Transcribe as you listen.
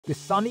The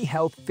Sunny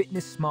Health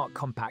Fitness Smart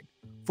Compact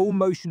full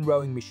motion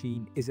rowing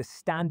machine is a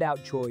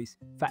standout choice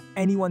for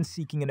anyone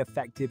seeking an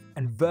effective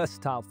and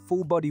versatile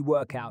full body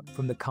workout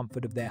from the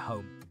comfort of their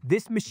home.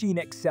 This machine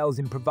excels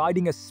in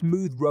providing a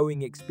smooth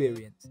rowing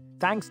experience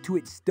thanks to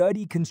its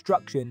sturdy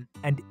construction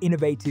and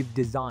innovative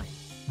design.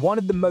 One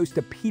of the most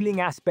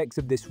appealing aspects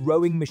of this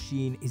rowing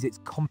machine is its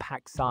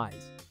compact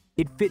size.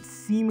 It fits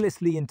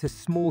seamlessly into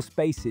small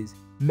spaces,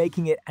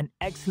 making it an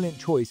excellent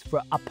choice for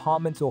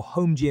apartments or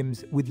home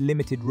gyms with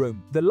limited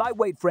room. The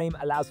lightweight frame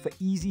allows for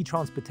easy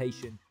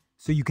transportation,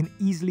 so you can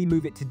easily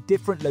move it to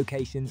different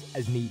locations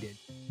as needed.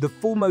 The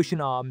full motion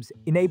arms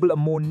enable a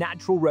more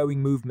natural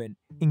rowing movement,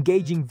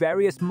 engaging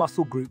various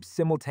muscle groups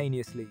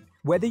simultaneously.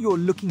 Whether you're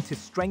looking to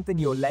strengthen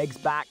your legs,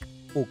 back,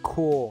 or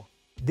core,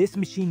 this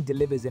machine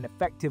delivers an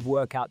effective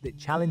workout that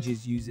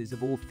challenges users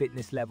of all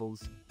fitness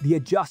levels. The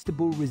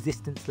adjustable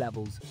resistance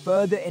levels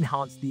further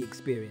enhance the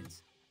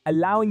experience,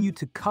 allowing you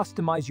to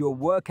customize your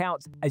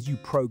workouts as you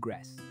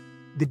progress.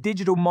 The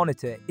digital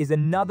monitor is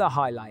another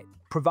highlight,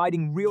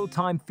 providing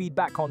real-time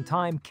feedback on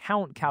time,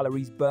 count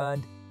calories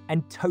burned,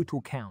 and total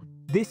count.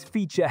 This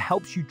feature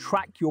helps you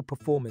track your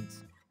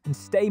performance and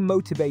stay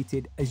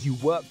motivated as you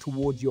work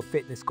towards your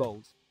fitness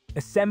goals.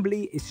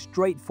 Assembly is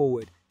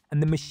straightforward,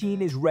 and the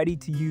machine is ready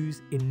to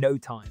use in no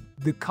time.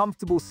 The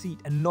comfortable seat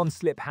and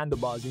non-slip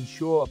handlebars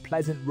ensure a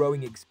pleasant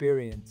rowing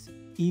experience,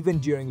 even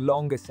during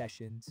longer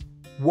sessions.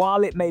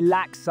 While it may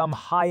lack some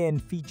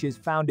high-end features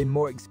found in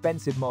more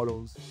expensive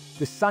models,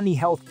 the Sunny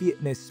Health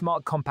Fitness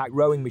Smart Compact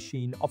Rowing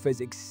Machine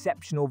offers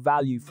exceptional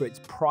value for its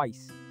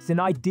price. It's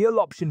an ideal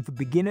option for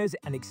beginners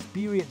and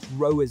experienced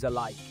rowers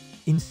alike.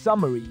 In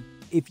summary,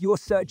 if you're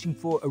searching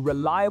for a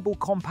reliable,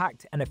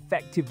 compact, and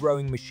effective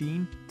rowing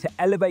machine to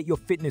elevate your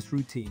fitness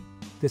routine,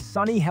 the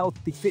Sunny Health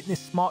Fitness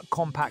Smart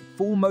Compact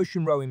Full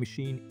Motion Rowing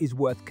Machine is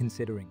worth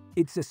considering.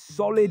 It's a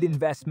solid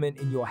investment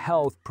in your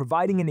health,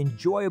 providing an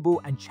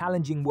enjoyable and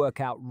challenging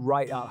workout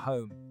right at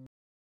home.